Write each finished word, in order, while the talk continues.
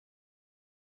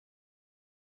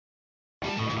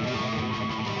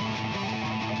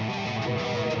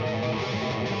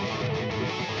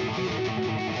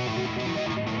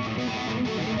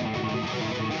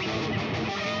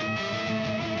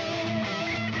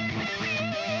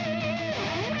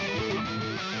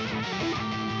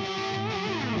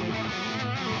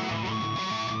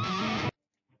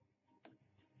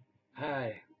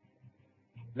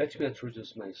Let me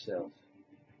introduce myself.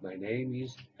 My name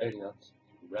is ELLYOT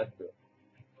RADBURN.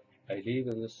 I live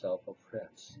in the south of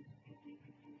France.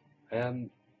 I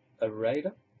am a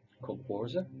writer,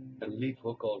 composer, and lead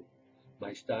vocal.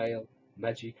 My style,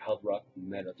 magic hard rock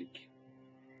melodic.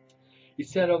 It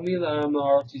said of me that I'm an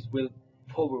artist with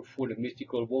powerful and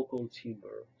mystical vocal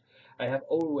timbre. I have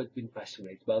always been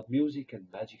passionate about music and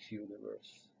magic's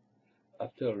universe.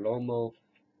 After a long month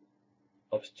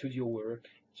of studio work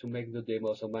to make the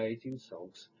demos of my 18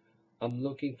 songs, I'm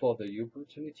looking for the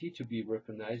opportunity to be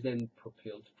recognized and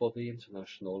propelled for the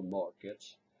international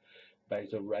markets by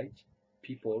the right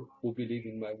people who believe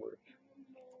in my work.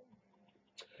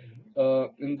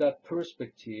 In that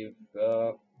perspective,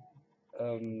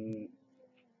 um,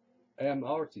 I am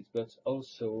artist, but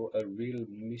also a real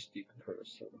mystic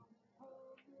person.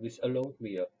 This allowed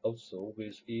me also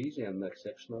with ease and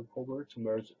exceptional power to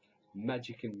merge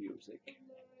magic and music.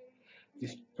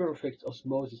 This perfect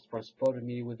osmosis transported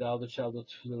me without a shadow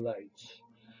to the light,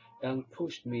 and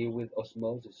pushed me with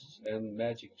osmosis and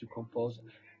magic to compose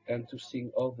and to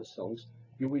sing all the songs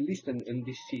you will listen in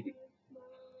this city.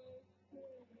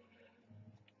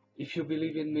 If you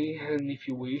believe in me and if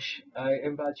you wish, I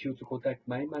invite you to contact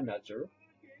my manager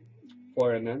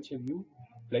for an interview,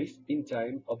 place in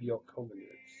time of your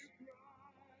convenience.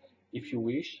 If you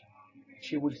wish,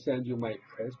 she will send you my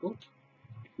press book.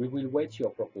 We will wait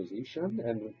your proposition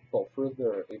and for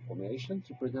further information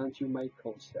to present you my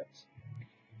concepts,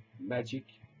 magic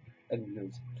and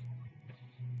music.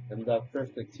 In that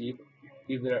perspective,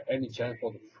 is there any chance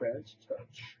for the French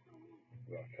touch?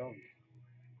 Welcome.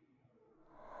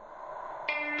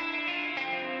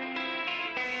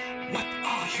 What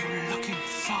are you looking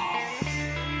for?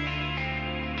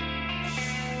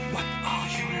 What are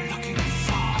you looking